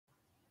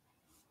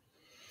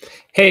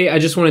Hey, I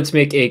just wanted to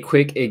make a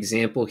quick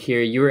example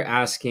here. You were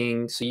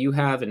asking, so you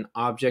have an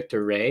object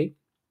array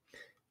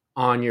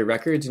on your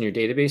records in your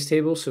database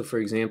table. So for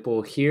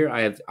example, here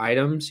I have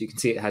items. You can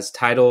see it has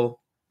title,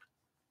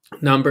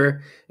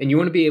 number, and you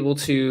want to be able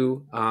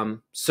to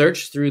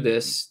search through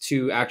this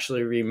to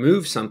actually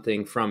remove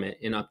something from it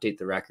and update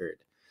the record.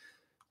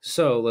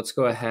 So let's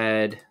go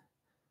ahead.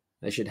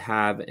 I should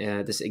have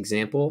this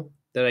example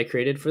that I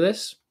created for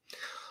this.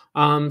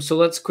 So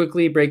let's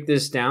quickly break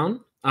this down.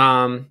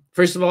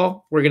 First of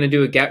all, we're going to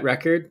do a get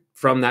record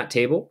from that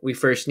table. We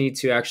first need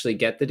to actually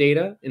get the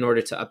data in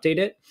order to update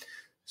it.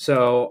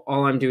 So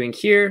all I'm doing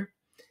here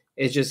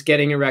is just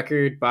getting a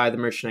record by the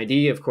merchant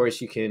ID. Of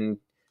course, you can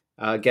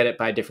get it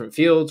by different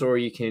fields, or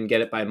you can get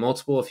it by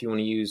multiple if you want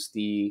to use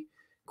the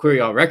query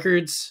all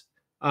records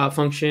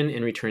function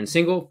and return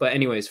single. But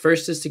anyways,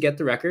 first is to get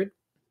the record.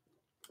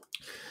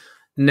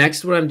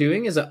 Next, what I'm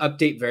doing is an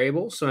update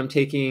variable. So I'm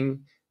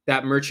taking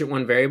that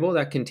merchant1 variable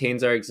that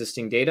contains our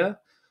existing data,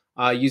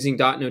 using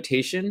dot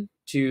notation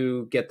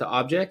to get the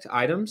object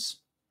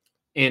items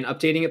and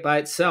updating it by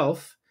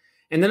itself.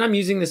 And then I'm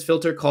using this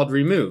filter called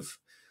remove.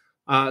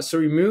 So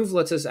remove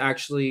lets us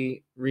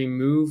actually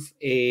remove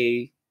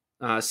a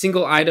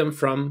single item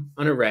from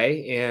an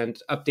array and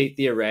update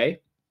the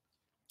array.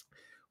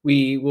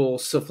 We will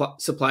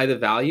supply the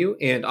value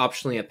and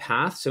optionally a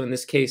path. So in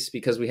this case,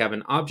 because we have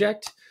an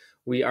object,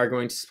 we are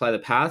going to supply the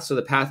path. So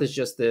the path is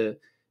just the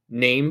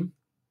name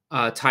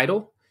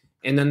title.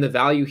 And then the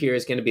value here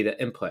is going to be the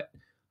input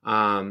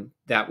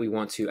that we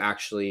want to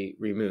actually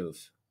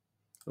remove.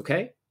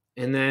 Okay.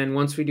 And then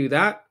once we do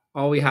that,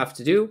 all we have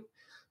to do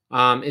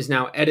is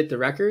now edit the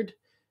record.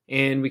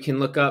 And we can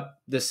look up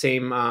the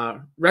same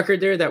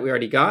record there that we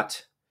already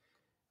got.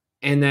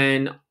 And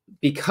then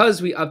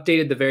because we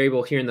updated the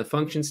variable here in the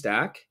function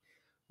stack,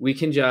 we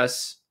can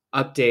just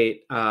update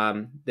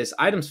this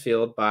items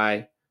field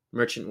by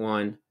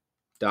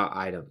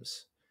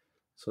merchant1.items.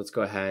 So let's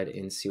go ahead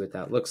and see what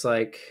that looks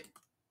like.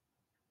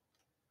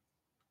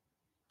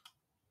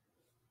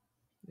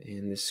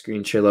 And this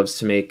screen share loves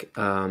to make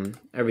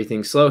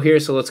everything slow here.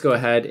 So let's go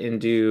ahead and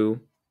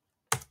do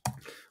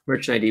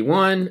merchant ID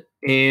 1,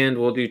 and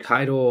we'll do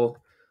title.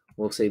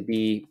 We'll say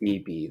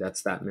B.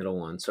 That's that middle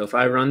one. So if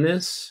I run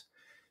this,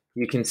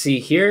 you can see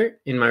here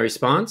in my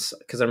response,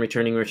 because I'm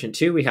returning merchant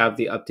 2, we have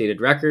the updated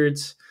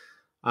records.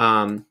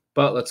 But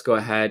let's go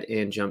ahead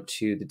and jump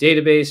to the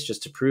database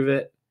just to prove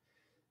it.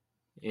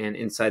 And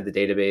inside the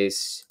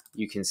database,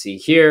 you can see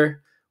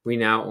here, we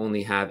now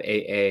only have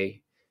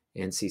AA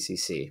and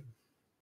CCC.